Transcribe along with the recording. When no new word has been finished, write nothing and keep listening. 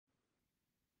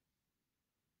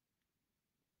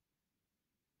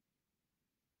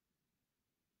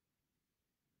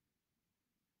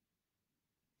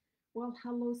Well,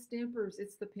 hello, Stampers.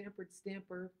 It's the Pampered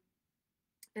Stamper,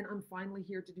 and I'm finally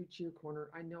here to do Cheer Corner.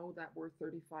 I know that we're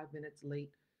 35 minutes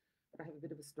late, but I have a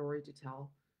bit of a story to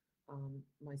tell.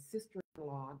 My sister in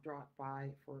law dropped by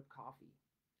for coffee.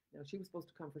 Now, she was supposed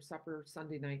to come for supper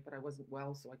Sunday night, but I wasn't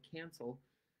well, so I canceled.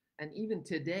 And even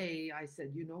today, I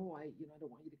said, I don't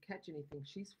want you to catch anything.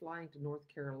 She's flying to North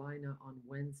Carolina on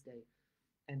Wednesday,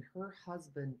 and her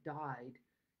husband died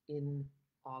in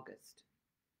August,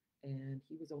 and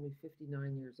he was only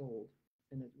 59 years old,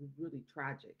 and it was really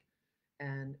tragic.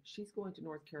 And she's going to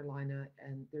North Carolina,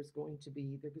 and there's going to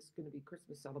be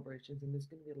Christmas celebrations, and there's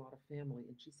going to be a lot of family.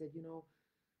 And she said,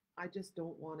 I just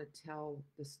don't want to tell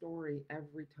the story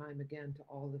every time again to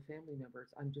all the family members.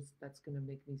 That's going to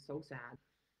make me so sad.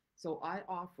 So I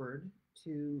offered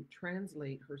to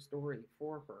translate her story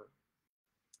for her.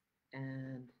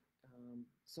 And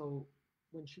so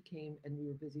when she came and we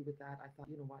were busy with that, I thought,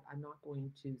 you know what, I'm not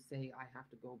going to say I have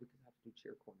to go because I have to do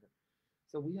Cheer Corner.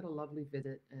 So we had a lovely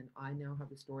visit, and I now have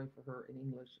the story for her in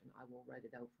English, and I will write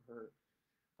it out for her,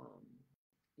 um,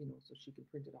 so she can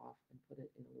print it off and put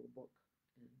it in a little book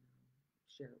and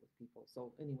share it with people.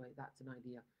 So anyway, that's an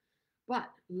idea. But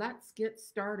let's get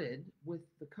started with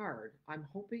the card. I'm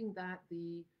hoping that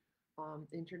the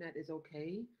internet is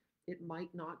okay. It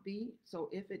might not be. So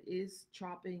if it is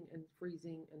chopping and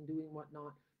freezing and doing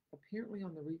whatnot, apparently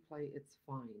on the replay it's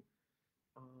fine.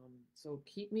 So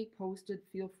keep me posted.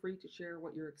 Feel free to share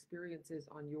what your experience is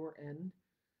on your end.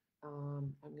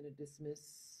 I'm going to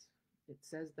dismiss. It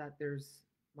says that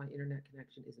my internet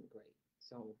connection isn't great.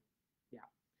 So yeah.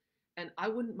 And I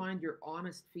wouldn't mind your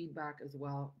honest feedback as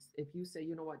well. If you say,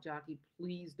 you know what, Jackie,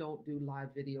 please don't do live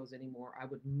videos anymore. I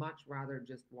would much rather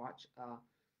just watch a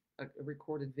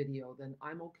recorded video, then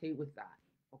I'm okay with that.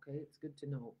 Okay, it's good to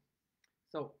know.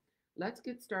 So let's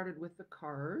get started with the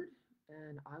card,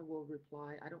 and I will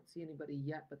reply. I don't see anybody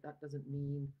yet, but that doesn't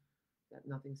mean that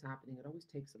nothing's happening. It always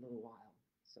takes a little while.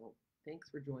 So thanks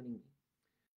for joining me.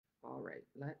 All right,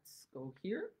 let's go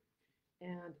here.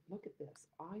 And look at this.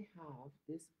 I have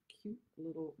this cute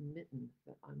little mitten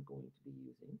that I'm going to be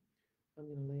using. I'm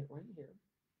going to lay it right here.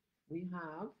 We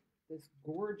have this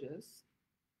gorgeous,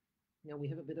 now we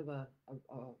have a bit of what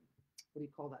do you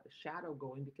call that? A shadow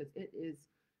going because it is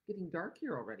getting dark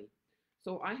here already.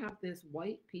 So I have this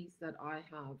white piece that I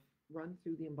have run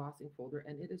through the embossing folder,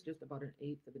 and it is just about an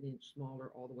eighth of an inch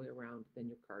smaller all the way around than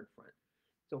your card front.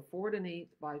 So 4 1/8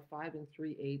 by 5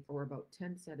 3/8, or about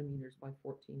 10 centimeters by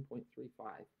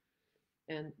 14.35.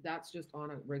 And that's just on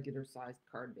a regular sized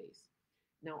card base.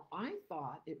 Now, I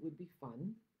thought it would be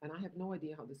fun, and I have no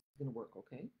idea how this is going to work,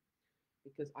 okay?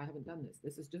 Because I haven't done this.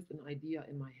 This is just an idea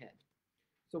in my head.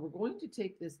 So we're going to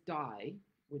take this die,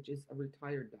 which is a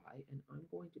retired die, and I'm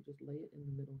going to just lay it in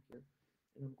the middle here,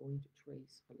 and I'm going to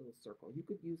trace a little circle. You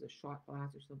could use a shot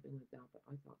glass or something like that, but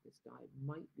I thought this die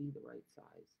might be the right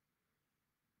size.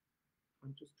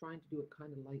 I'm just trying to do it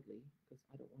kind of lightly because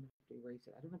I don't want to have to erase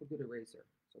it. I don't have a good eraser,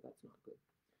 so that's not good.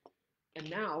 And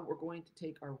now we're going to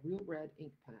take our real red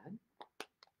ink pad,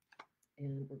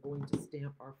 and we're going to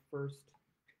stamp our first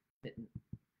mitten.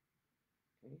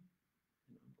 Okay,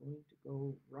 and I'm going to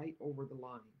go right over the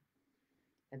line.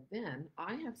 And then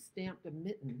I have stamped a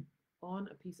mitten on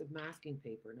a piece of masking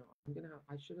paper. Now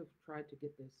I should have tried to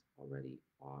get this already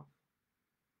off.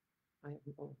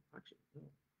 Actually, no.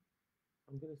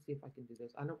 I'm gonna see if I can do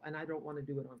this. I don't want to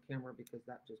do it on camera because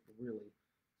that just really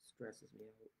stresses me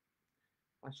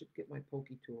out. I should get my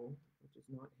pokey tool, which is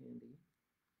not handy.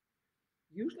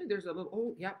 Usually there's a little,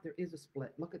 oh, yeah, there is a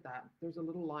split. Look at that. There's a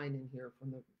little line in here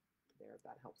from there.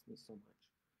 That helps me so much.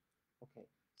 Okay,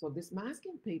 so this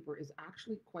masking paper is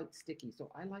actually quite sticky.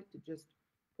 So I like to just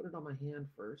put it on my hand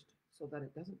first so that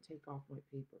it doesn't take off my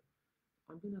paper.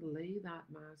 I'm going to lay that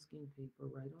masking paper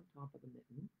right on top of the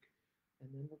mitten. And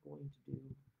then we're going to do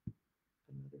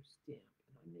another stamp.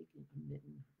 And I'm making a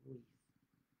mitten wreath.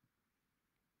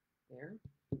 There.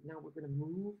 Now we're going to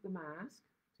move the mask.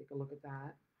 Take a look at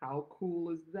that. How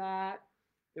cool is that?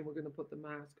 Then we're going to put the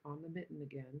mask on the mitten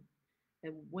again.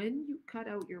 And when you cut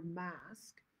out your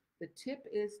mask, the tip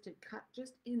is to cut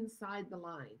just inside the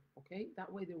line, okay?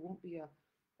 That way there won't be a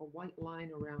white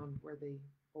line around where they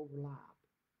overlap.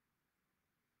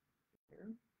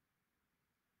 There.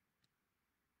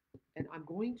 And I'm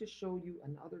going to show you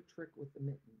another trick with the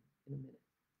mitten in a minute.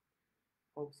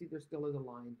 Oh, see, there still is a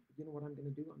line. You know what I'm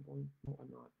going to do? No, I'm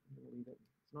not. I'm going to leave it.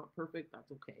 It's not perfect.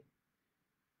 That's okay.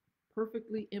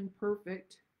 Perfectly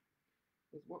imperfect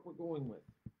is what we're going with.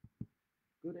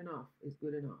 Good enough is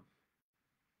good enough.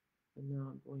 And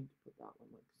now I'm going to put that one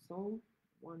like so.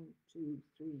 1, 2,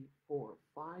 3, 4,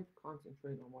 5.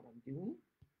 Concentrate on what I'm doing.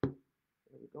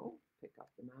 There we go. Pick up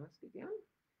the mask again.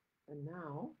 And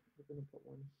now we're going to put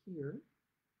one here.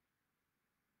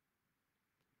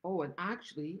 Oh, and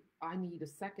actually, I need a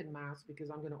second mask because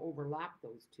I'm going to overlap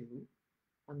those two,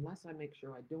 unless I make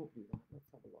sure I don't do that. Let's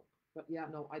have a look. But yeah,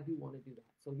 no, I do want to do that.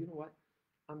 So you know what?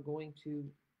 I'm going to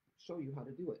show you how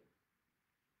to do it.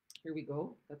 Here we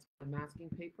go. That's my masking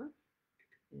paper.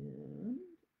 And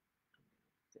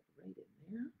fit right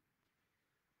in there.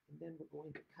 And then we're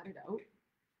going to cut it out.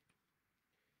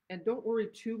 And don't worry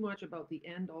too much about the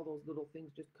end, all those little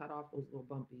things. Just cut off those little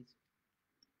bumpies.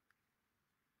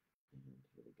 And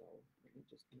here we go. Let me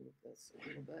just move this a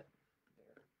little bit.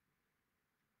 There.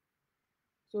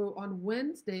 So on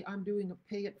Wednesday, I'm doing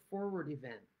a pay it forward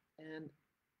event. And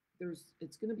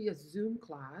it's going to be a Zoom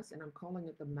class, and I'm calling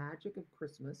it the Magic of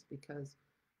Christmas because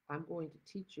I'm going to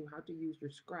teach you how to use your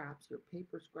scraps, your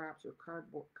paper scraps, your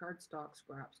cardstock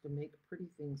scraps to make pretty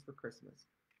things for Christmas.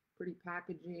 Pretty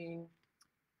packaging,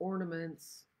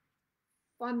 ornaments,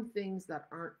 fun things that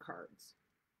aren't cards.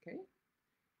 Okay?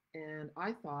 And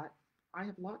I thought I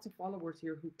have lots of followers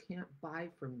here who can't buy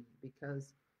from me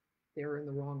because they're in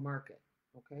the wrong market.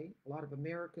 Okay, a lot of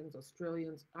Americans,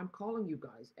 Australians. I'm calling you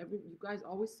guys. You guys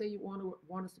always say you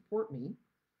want to support me.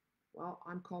 Well,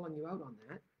 I'm calling you out on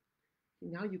that.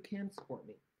 Now you can support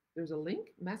me. There's a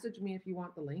link. Message me if you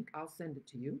want the link. I'll send it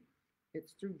to you.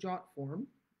 It's through Jotform.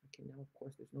 Okay, now of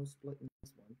course there's no split in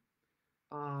this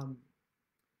one.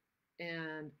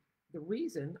 And the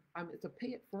reason it's a pay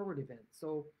it forward event.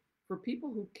 So for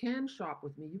people who can shop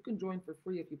with me, you can join for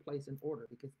free if you place an order.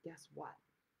 Because guess what?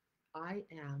 I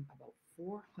am about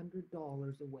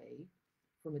 $400 away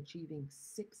from achieving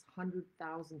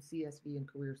 600,000 CSV in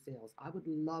career sales. I would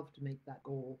love to make that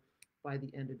goal by the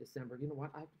end of December. You know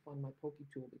what? I have to find my Poke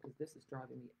tool because this is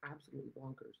driving me absolutely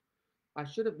bonkers. I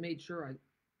should have made sure I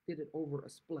did it over a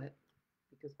split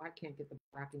because I can't get the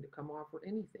backing to come off or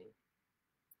anything.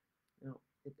 Now,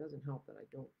 it doesn't help that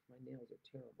my nails are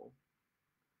terrible.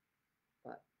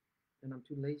 And I'm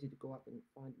too lazy to go up and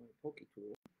find my Poke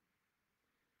tool.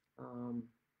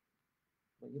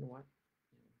 But you know what?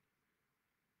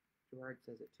 Gerard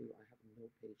says it too. I have no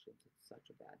patience. It's such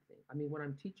a bad thing. I mean, when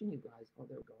I'm teaching you guys, oh,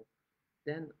 there we go.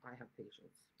 Then I have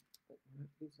patience. But when I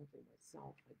have to do something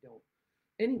myself, I don't.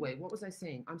 Anyway, what was I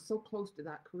saying? I'm so close to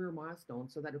that career milestone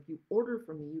so that if you order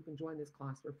from me, you can join this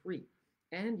class for free.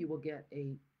 And you will get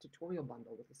a tutorial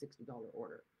bundle with a $60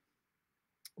 order.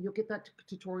 You'll get that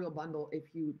tutorial bundle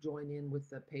if you join in with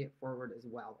the pay it forward as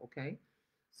well, okay?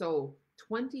 So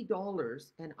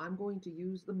 $20, and I'm going to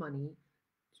use the money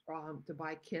to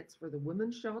buy kits for the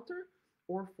women's shelter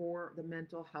or for the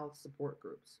mental health support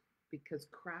groups because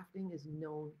crafting is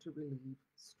known to relieve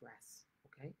stress,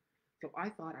 okay? So I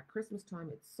thought at Christmas time,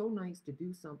 it's so nice to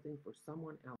do something for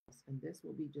someone else, and this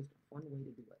will be just a fun way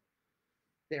to do it.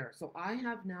 There, so I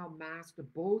have now masked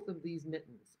both of these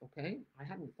mittens, okay? I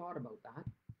hadn't thought about that.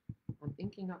 I'm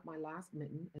inking up my last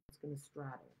mitten, and it's going to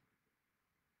straddle.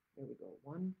 There we go.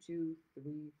 1, 2,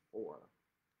 3, 4.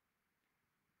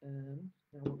 And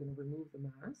now we're going to remove the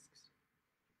masks.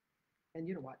 And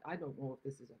you know what? I don't know if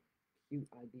this is a cute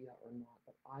idea or not,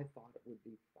 but I thought it would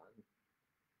be fun.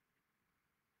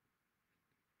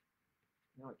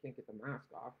 Now I can't get the mask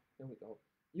off. There we go.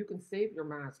 You can save your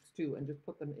masks too and just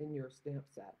put them in your stamp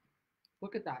set.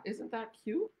 Look at that. Isn't that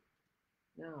cute?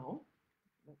 Now,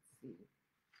 let's see.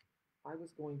 I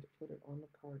was going to put it on the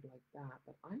card like that,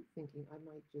 but I'm thinking I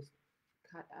might just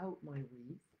cut out my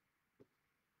wreath.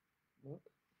 Look.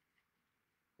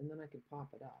 And then I can pop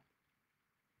it up.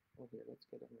 Oh, here, let's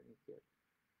get underneath here.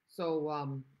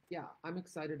 So, yeah, I'm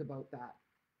excited about that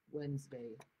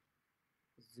Wednesday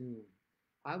Zoom.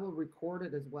 I will record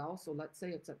it as well. So let's say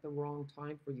it's at the wrong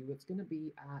time for you. It's going to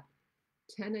be at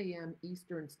 10 a.m.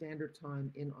 Eastern Standard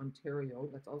Time in Ontario.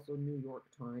 That's also New York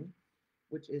time,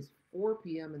 which is 4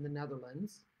 p.m. in the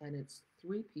Netherlands, and it's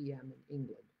 3 p.m. in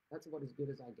England. That's about as good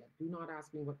as I get. Do not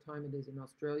ask me what time it is in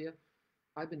Australia.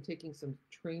 I've been taking some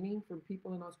training from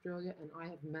people in Australia, and I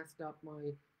have messed up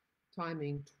my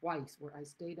timing twice where I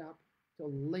stayed up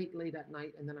till late at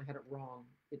night, and then I had it wrong.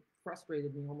 It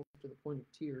frustrated me almost to the point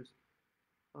of tears.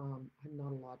 I'm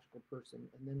not a logical person.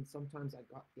 And then sometimes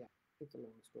it's a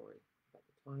long story. Got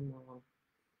the time wrong.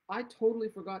 I totally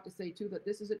forgot to say too that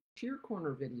this is a Cheer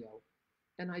Corner video.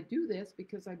 And I do this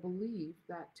because I believe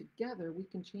that together we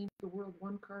can change the world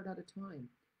one card at a time.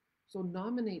 So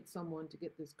nominate someone to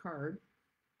get this card.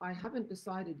 I haven't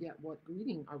decided yet what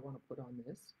greeting I want to put on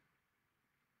this.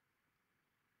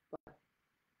 But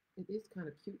it is kind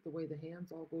of cute the way the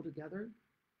hands all go together.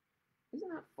 Isn't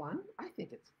that fun? I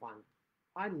think it's fun.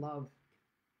 I love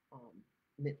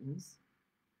mittens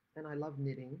and I love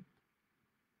knitting.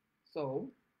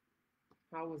 So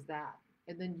how was that?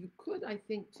 And then you could, I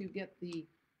think, to get the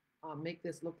make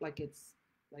this look like it's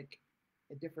like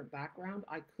a different background,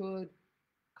 I could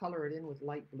color it in with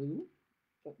light blue,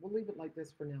 but we'll leave it like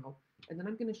this for now. And then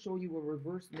I'm going to show you a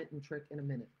reverse mitten trick in a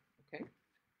minute. Okay,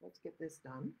 let's get this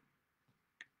done.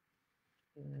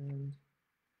 And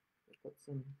we'll put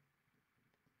some,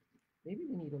 maybe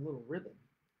we need a little ribbon.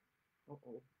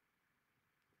 Uh-oh.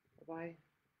 Have I,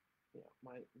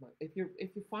 yeah,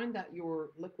 if you find that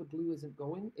your liquid glue isn't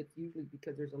going, it's usually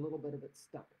because there's a little bit of it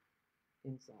stuck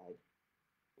inside.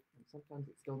 And sometimes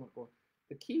it's still not going.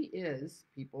 The key is,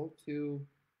 people, to,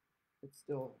 it's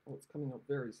still, oh, it's coming up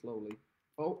very slowly.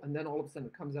 Oh, and then all of a sudden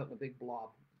it comes out in a big blob.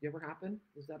 Did it ever happen?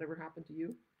 Does that ever happen to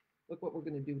you? Look what we're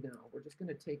going to do now. We're just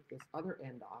going to take this other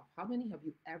end off. How many have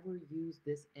you ever used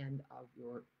this end of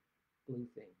your glue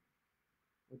thing?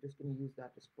 We're just going to use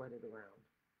that to spread it around.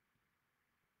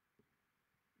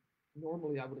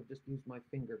 Normally I would have just used my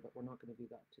finger, but we're not going to do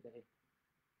that today.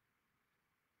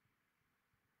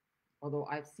 Although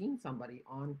I've seen somebody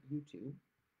on YouTube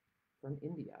from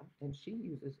India, and she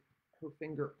uses her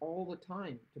finger all the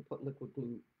time to put liquid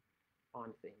glue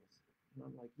on things. And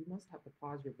I'm like, you must have to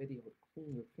pause your video to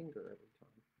clean your finger every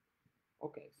time.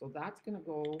 Okay, so that's going to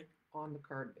go on the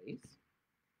card base.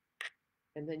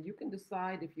 And then you can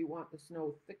decide if you want the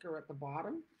snow thicker at the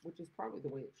bottom, which is probably the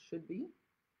way it should be,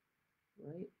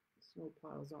 right? The snow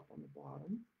piles up on the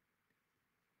bottom,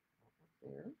 up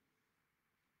there.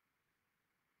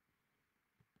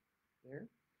 There.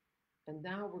 And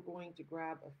now we're going to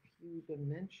grab a few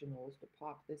dimensionals to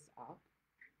pop this up.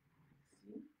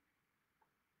 See?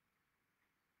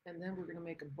 And then we're going to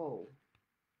make a bow.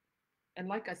 And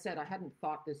like I said, I hadn't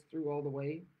thought this through all the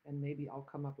way, and maybe I'll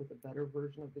come up with a better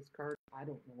version of this card. I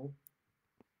don't know.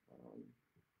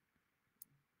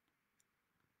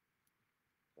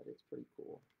 But it's pretty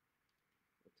cool.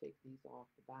 We'll take these off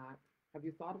the back. Have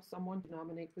you thought of someone to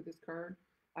nominate for this card?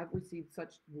 I've received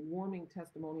such warming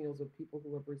testimonials of people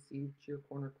who have received Cheer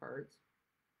Corner cards,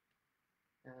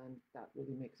 and that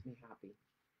really makes me happy.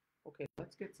 Okay,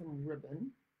 let's get some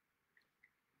ribbon.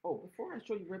 Oh, before I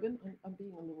show you ribbon, I'm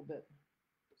being a little bit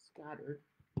scattered.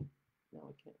 Now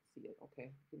I can't see it.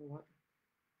 Okay, you know what?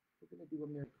 We're going to do a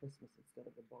Merry Christmas instead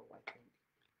of a bow, I think.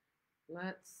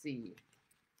 Let's see.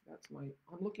 That's my,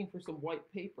 I'm looking for some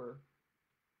white paper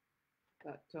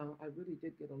that I really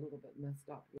did get a little bit messed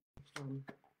up with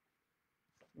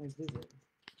my visit.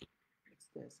 What's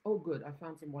this? Oh, good. I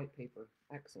found some white paper.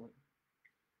 Excellent.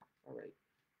 All right.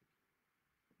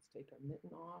 Let's take our mitten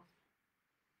off.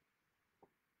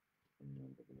 And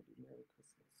then we're going to do Merry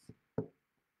Christmas.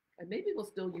 And maybe we'll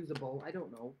still use a bow. I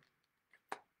don't know.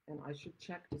 And I should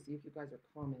check to see if you guys are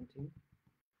commenting.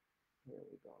 Here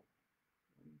we go.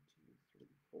 1, 2, 3,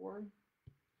 4.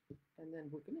 And then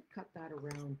we're going to cut that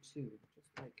around too, just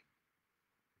like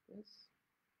this.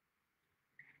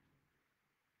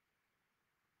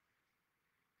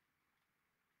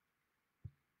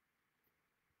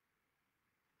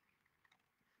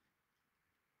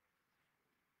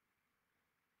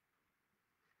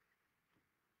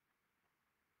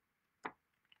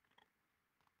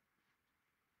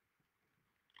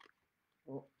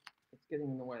 Oh, it's getting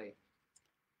in the way.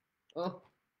 Oh,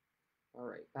 all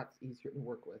right, that's easier to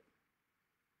work with.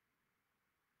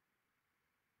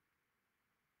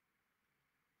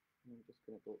 And I'm just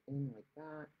going to go in like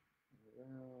that, and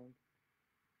around.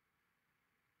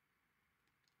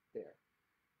 There.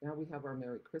 Now we have our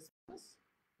Merry Christmas.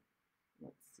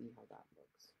 Let's see how that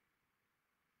looks.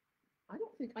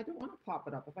 I don't want to pop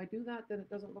it up. If I do that, then it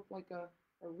doesn't look like a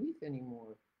wreath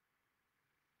anymore.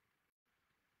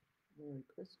 Merry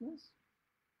Christmas.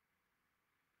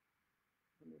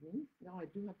 Underneath. Now I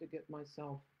do have to get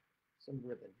myself some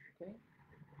ribbon, okay?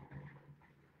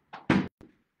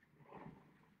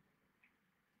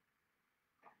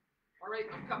 All right,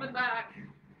 I'm coming back.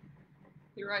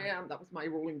 Here I am. That was my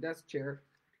rolling desk chair.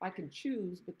 I can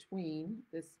choose between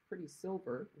this pretty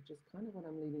silver, which is kind of what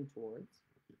I'm leaning towards,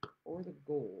 or the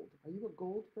gold. Are you a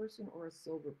gold person or a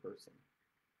silver person?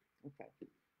 Okay.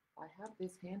 I have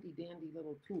this handy dandy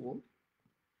little tool.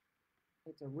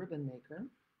 It's a ribbon maker.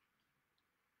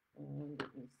 And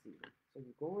let me see. So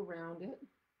you go around it,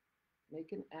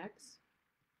 make an X,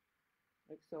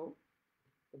 like so.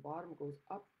 The bottom goes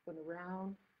up and around,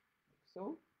 like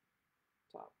so.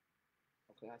 Top.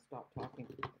 Okay, I stopped talking.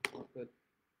 That's not good.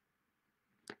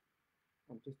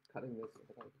 I'm just cutting this.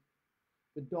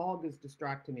 The dog is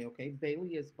distracting me, okay?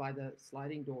 Bailey is by the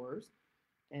sliding doors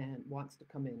and wants to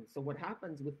come in. So what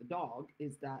happens with the dog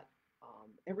is that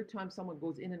every time someone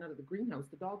goes in and out of the greenhouse,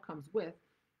 the dog comes with,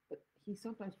 but he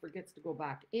sometimes forgets to go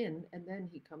back in, and then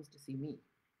he comes to see me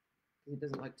because he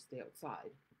doesn't like to stay outside.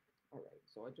 All right,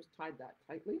 so I just tied that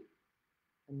tightly,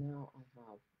 and now I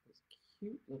have this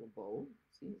cute little bow.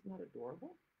 See, isn't that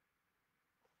adorable?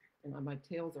 And my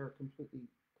tails are completely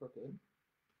crooked.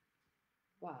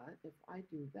 But if I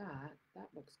do that, that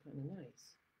looks kind of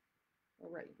nice.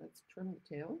 All right, let's trim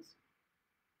the tails.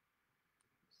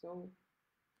 So,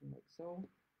 and like so.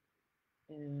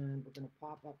 And we're going to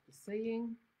pop up the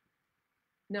saying.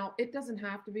 Now, it doesn't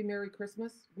have to be Merry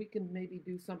Christmas. We can maybe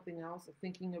do something else, a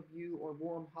thinking of you or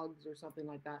warm hugs or something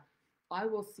like that. I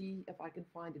will see if I can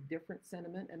find a different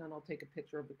sentiment, and then I'll take a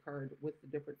picture of the card with the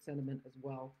different sentiment as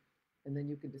well. And then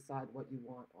you can decide what you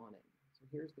want on it. So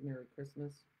here's the Merry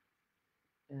Christmas.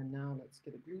 And now let's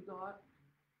get a glue dot.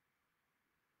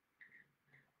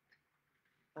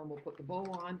 And we'll put the bow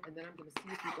on, and then I'm going to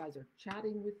see if you guys are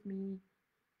chatting with me.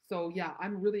 So yeah,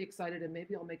 I'm really excited, and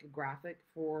maybe I'll make a graphic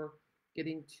for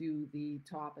getting to the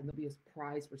top, and there'll be a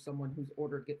prize for someone whose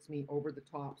order gets me over the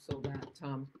top so that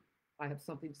I have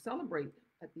something to celebrate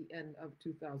at the end of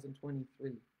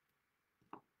 2023.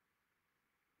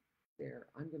 There,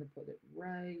 I'm going to put it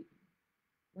right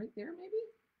there maybe,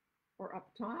 or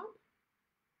up top.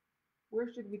 Where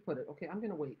should we put it? Okay, I'm going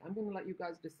to wait. I'm going to let you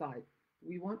guys decide. Do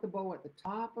we want the bow at the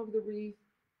top of the wreath,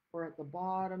 or at the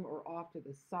bottom, or off to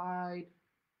the side?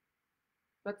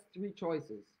 That's 3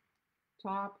 choices.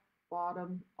 Top,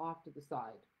 bottom, off to the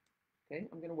side. Okay,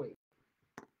 I'm going to wait.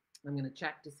 I'm going to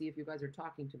check to see if you guys are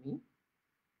talking to me.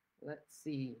 Let's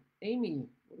see. Amy,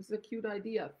 well, this is a cute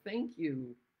idea. Thank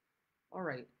you. All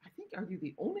right. I think, are you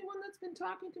the only one that's been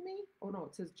talking to me? Oh, no,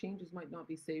 it says changes might not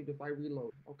be saved if I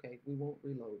reload. Okay, we won't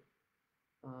reload.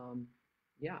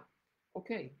 Yeah.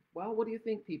 Okay. Well, what do you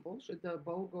think, people? Should the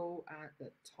bow go at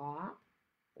the top,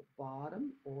 the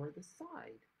bottom, or the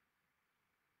side?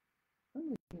 I'm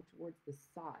looking towards the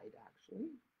side, actually.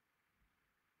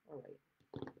 All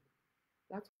right.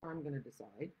 That's what I'm going to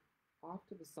decide. Off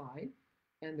to the side.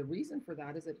 And the reason for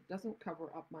that is that it doesn't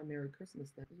cover up my Merry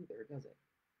Christmas then either, does it?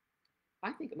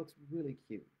 I think it looks really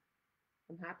cute.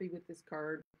 I'm happy with this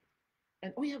card.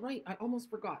 And oh yeah, right, I almost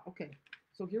forgot. Okay,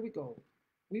 so here we go.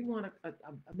 We want a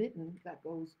mitten that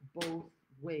goes both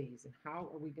ways. And how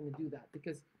are we going to do that?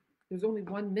 Because there's only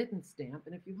one mitten stamp,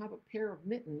 and if you have a pair of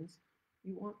mittens,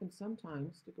 you want them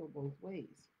sometimes to go both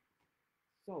ways.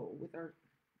 So with our,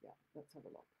 yeah, let's have a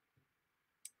look.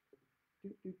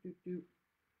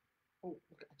 Oh,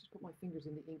 look, I just put my fingers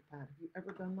in the ink pad. Have you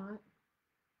ever done that?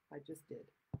 I just did.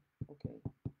 Okay,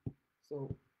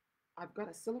 so I've got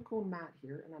a silicone mat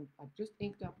here, and I've just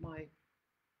inked up my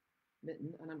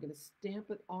mitten, and I'm going to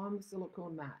stamp it on the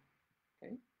silicone mat.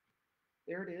 Okay,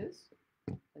 there it is.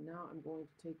 And now I'm going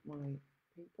to take my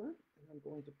paper, and I'm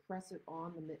going to press it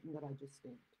on the mitten that I just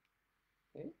stamped.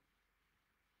 Okay,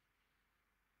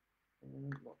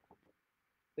 and look,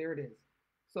 there it is.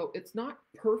 So it's not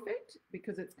perfect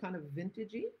because it's kind of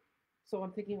vintagey. So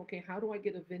I'm thinking, okay, how do I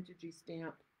get a vintagey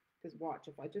stamp? Because watch,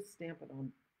 if I just stamp it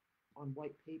on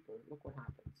white paper, look what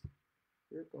happens.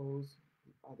 Here it goes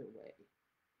the other way.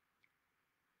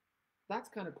 That's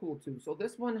kind of cool too. So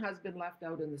this one has been left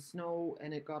out in the snow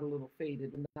and it got a little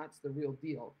faded, and that's the real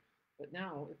deal. But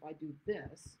now if I do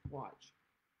this, watch.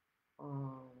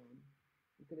 I'm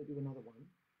gonna do another one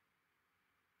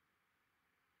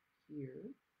here.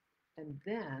 And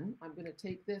then I'm gonna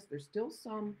take this, there's still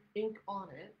some ink on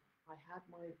it. I had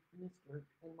my mister,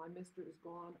 and my mister is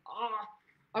gone.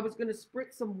 I was gonna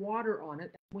spritz some water on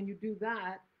it. When you do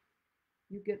that,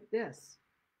 you get this.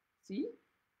 See?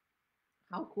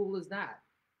 How cool is that?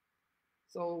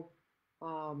 So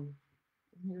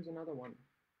here's another one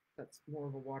that's more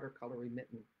of a watercolory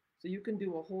mitten. So you can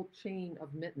do a whole chain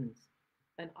of mittens.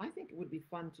 And I think it would be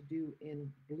fun to do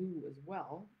in blue as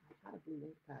well. I had a blue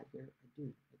ink pad here. I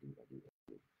do.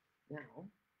 Now,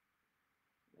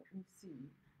 let me see.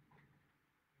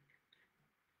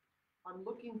 I'm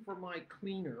looking for my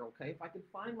cleaner, okay? If I can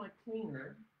find my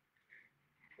cleaner,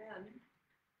 then,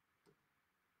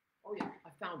 oh yeah, I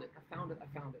found it.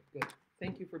 Good.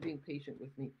 Thank you for being patient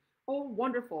with me. Oh,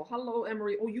 wonderful. Hello,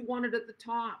 Emery. Oh, you want it at the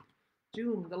top.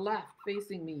 June, the left,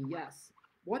 facing me, yes.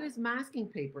 What is masking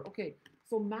paper? Okay,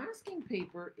 so masking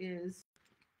paper is,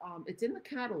 it's in the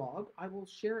catalog. I will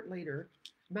share it later.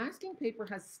 Masking paper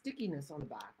has stickiness on the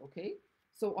back, okay?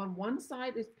 So on one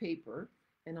side is paper,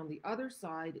 and on the other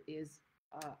side is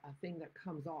a thing that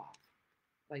comes off,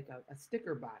 like a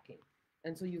sticker backing.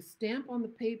 And so you stamp on the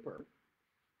paper,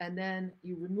 and then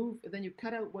you remove, then you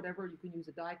cut out whatever. You can use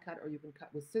a die cut, or you can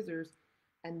cut with scissors,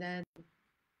 and then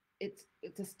it's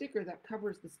a sticker that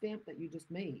covers the stamp that you just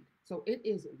made. So it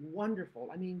is wonderful.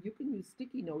 I mean, you can use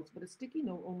sticky notes, but a sticky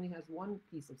note only has one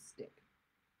piece of stick.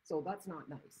 So that's not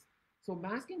nice. So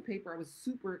masking paper, I was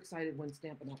super excited when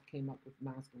Stampin' Up! Came up with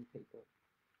masking paper.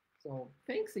 So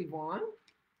thanks, Yvonne.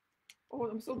 Oh,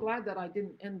 I'm so glad that I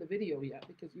didn't end the video yet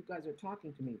because you guys are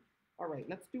talking to me. All right,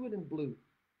 let's do it in blue.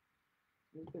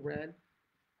 Move the red.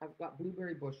 I've got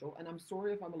blueberry bushel, and I'm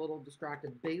sorry if I'm a little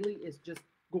distracted. Bailey is just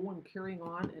going, carrying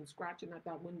on and scratching at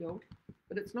that window,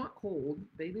 but it's not cold.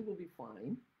 Bailey will be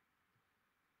fine.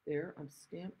 There, I'm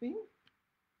stamping.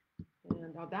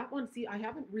 And that one, see, I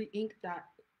haven't re-inked that.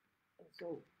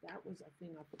 So that was a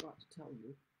thing I forgot to tell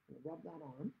you. I'm gonna rub that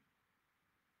on.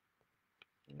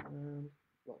 And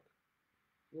look,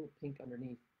 a little pink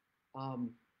underneath.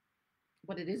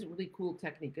 But it is a really cool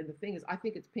technique. And the thing is, I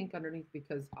think it's pink underneath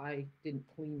because I didn't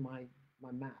clean my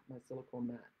mat, my silicone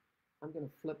mat. I'm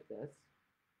gonna flip this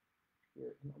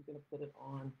here, and I'm gonna put it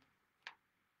on.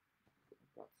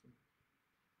 I've got some.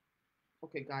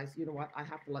 Okay, guys, you know what? I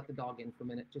have to let the dog in for a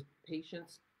minute. Just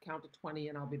patience, count to 20,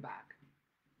 and I'll be back.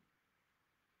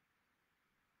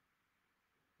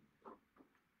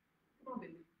 Come on,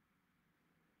 baby.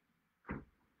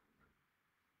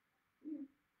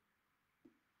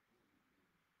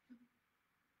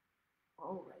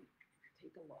 All right,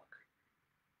 take a look,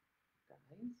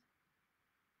 guys.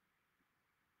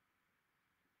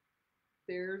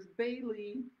 There's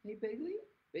Bailey. Hey, Bailey.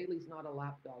 Bailey's not a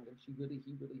lap dog, and he really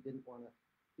didn't want to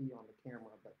be on the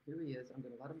camera, but here he is. I'm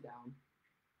going to let him down.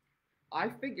 I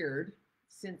figured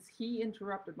since he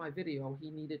interrupted my video,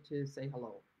 he needed to say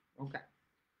hello. Okay,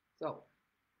 so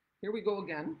here we go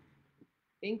again.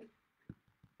 Ink.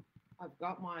 I've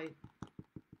got my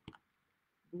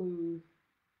blue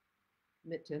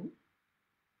mitten.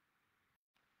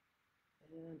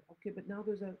 And okay, but now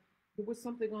there was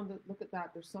something on the, look at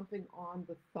that, there's something on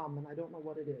the thumb, and I don't know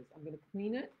what it is. I'm going to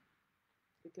clean it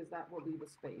because that will leave a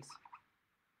space.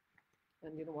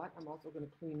 And you know what? I'm also going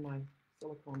to clean my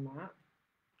silicone mat.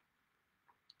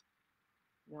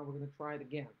 Now we're going to try it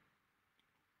again.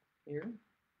 Here.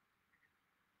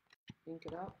 Ink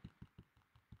it up.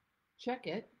 Check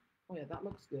it. Oh yeah, that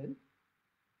looks good.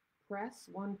 Press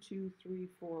 1, 2, 3,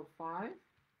 4, 5.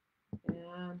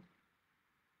 And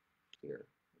here.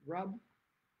 Rub.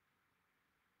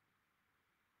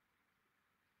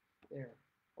 There.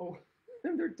 Oh,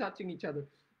 and they're touching each other.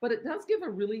 But it does give a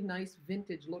really nice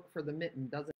vintage look for the mitten,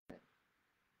 doesn't it?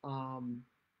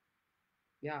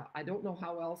 Yeah, I don't know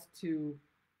how else to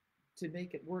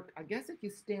make it work. I guess if you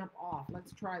stamp off,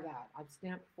 let's try that. I've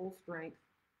stamped full strength,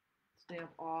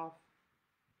 stamp off,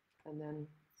 and then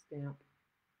stamp.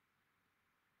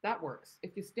 That works.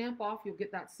 If you stamp off, you'll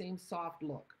get that same soft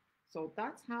look. So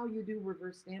that's how you do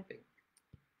reverse stamping.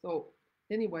 So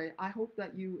anyway, I hope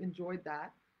that you enjoyed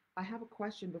that. I have a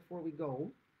question before we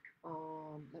go.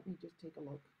 Let me just take a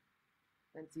look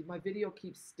and see. My video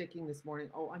keeps sticking this morning.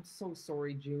 Oh, I'm so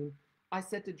sorry, June. I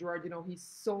said to Gerard, you know, he's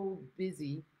so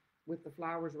busy with the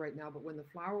flowers right now, but when the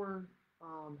flower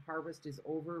harvest is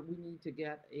over, we need to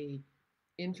get a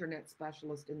internet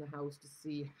specialist in the house to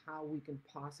see how we can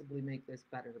possibly make this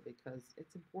better because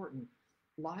it's important.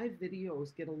 Live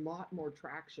videos get a lot more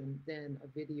traction than a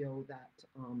video that,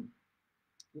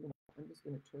 you know, I'm just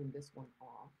going to turn this one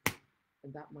off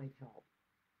and that might help.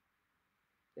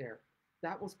 There,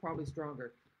 that was probably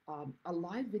stronger. A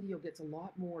live video gets a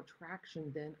lot more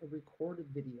traction than a recorded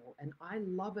video. And I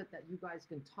love it that you guys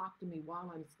can talk to me while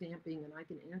I'm stamping and I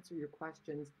can answer your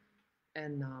questions.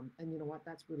 And you know what,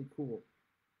 that's really cool.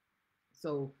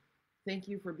 So thank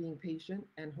you for being patient.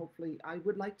 And hopefully I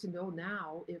would like to know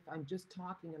now if I'm just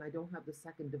talking and I don't have the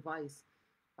second device,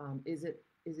 is it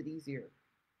easier?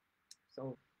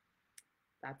 So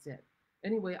that's it.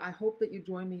 Anyway, I hope that you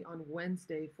join me on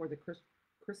Wednesday for the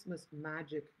Christmas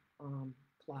Magic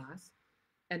class.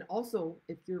 And also,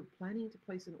 if you're planning to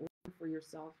place an order for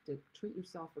yourself to treat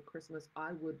yourself for Christmas,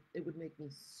 it would make me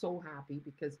so happy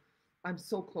because I'm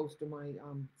so close to my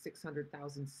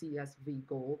 600,000 CSV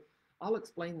goal. I'll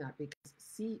explain that because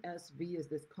CSV is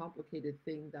this complicated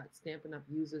thing that Stampin' Up!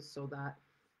 Uses so that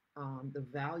the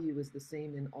value is the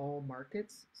same in all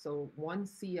markets. So one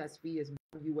CSV is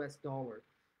 $1.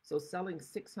 So selling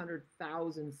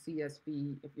 600,000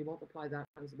 CSV, if you multiply that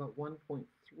times about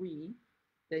 1.3,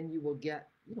 then you will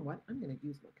get, you know what, I'm going to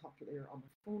use my calculator on my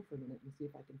phone for a minute and see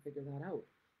if I can figure that out.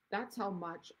 That's how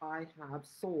much I have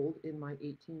sold in my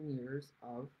 18 years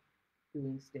of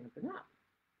doing Stampin' Up!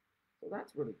 So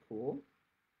that's really cool.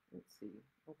 Let's see.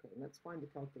 Okay, let's find the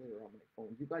calculator on my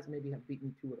phone. You guys maybe have beat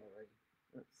me to it already.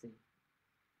 Let's see.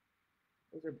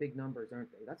 Those are big numbers,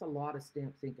 aren't they? That's a lot of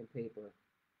stamps, ink, and paper.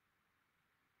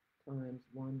 Times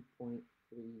 1.31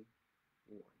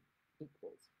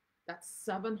 equals. That's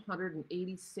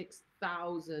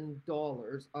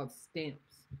 $786,000 of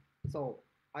stamps. So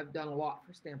I've done a lot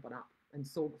for Stampin' Up, and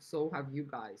so have you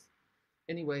guys.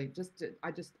 Anyway,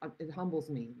 it humbles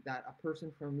me that a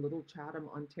person from Little Chatham,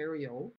 Ontario,